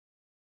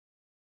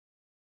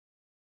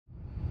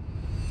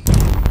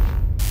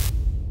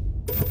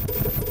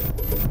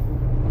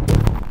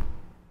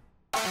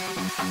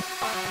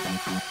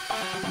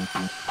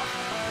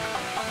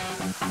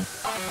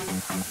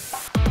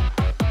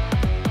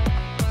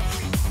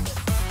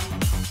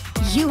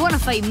You wanna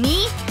fight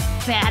me?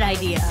 Bad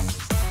idea.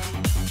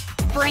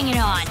 Bring it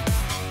on.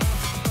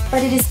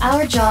 But it is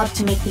our job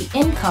to make the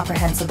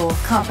incomprehensible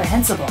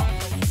comprehensible.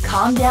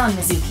 Calm down,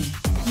 Mizuki.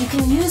 You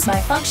can use my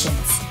functions.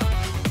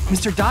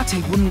 Mr.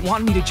 Date wouldn't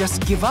want me to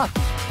just give up.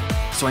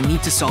 So I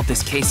need to solve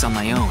this case on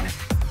my own.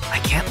 I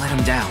can't let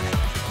him down.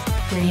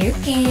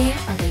 Ryuki,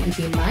 I'll let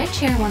you be my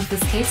chair once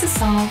this case is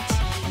solved.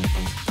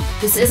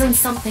 This isn't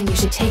something you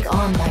should take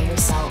on by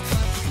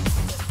yourself.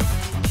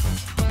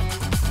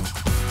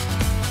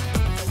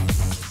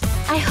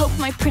 I hope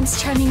my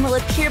Prince Charming will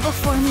appear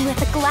before me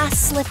with a glass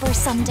slipper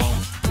someday.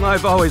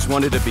 I've always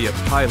wanted to be a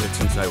pilot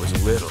since I was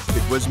little.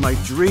 It was my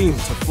dream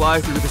to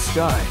fly through the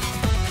sky.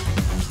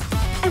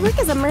 I work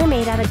as a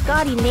mermaid at a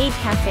gaudy maid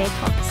cafe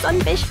called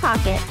Sunfish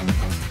Pocket.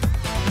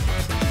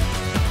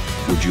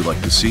 Would you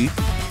like to see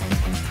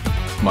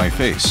my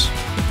face?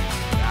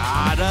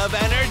 God of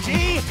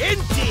energy,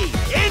 Inti,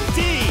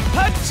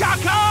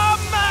 Pachaka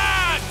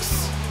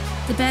Max!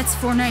 The bat's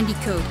 490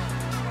 code.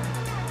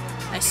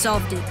 I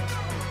solved it.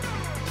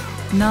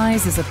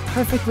 NICE is a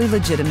perfectly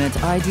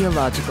legitimate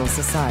ideological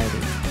society.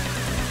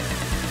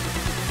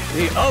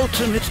 The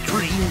ultimate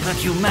dream that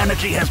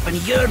humanity has been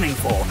yearning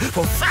for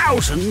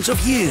thousands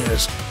of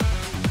years.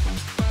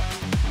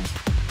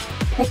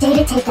 The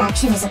data tape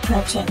action is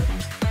approaching,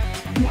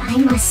 and I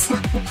must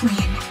stop the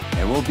plan.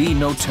 There will be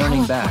no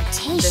turning back.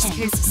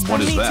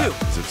 What is that?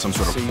 Is it some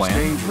sort of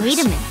plan? Wait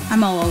a minute.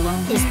 I'm all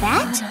alone. Is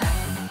that?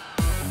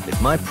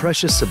 If my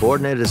precious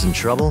subordinate is in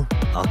trouble,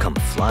 I'll come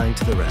flying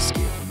to the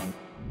rescue.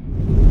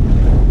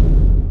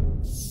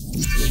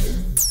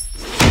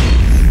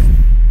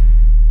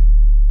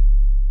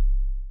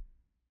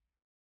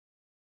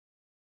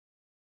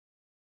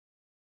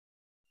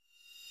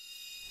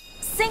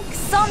 Sync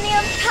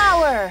Somnium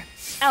Power!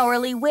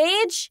 Hourly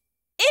wage,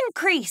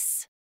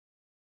 increase!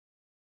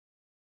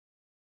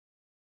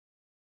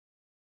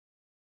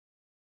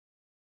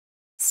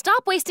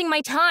 Stop wasting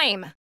my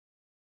time!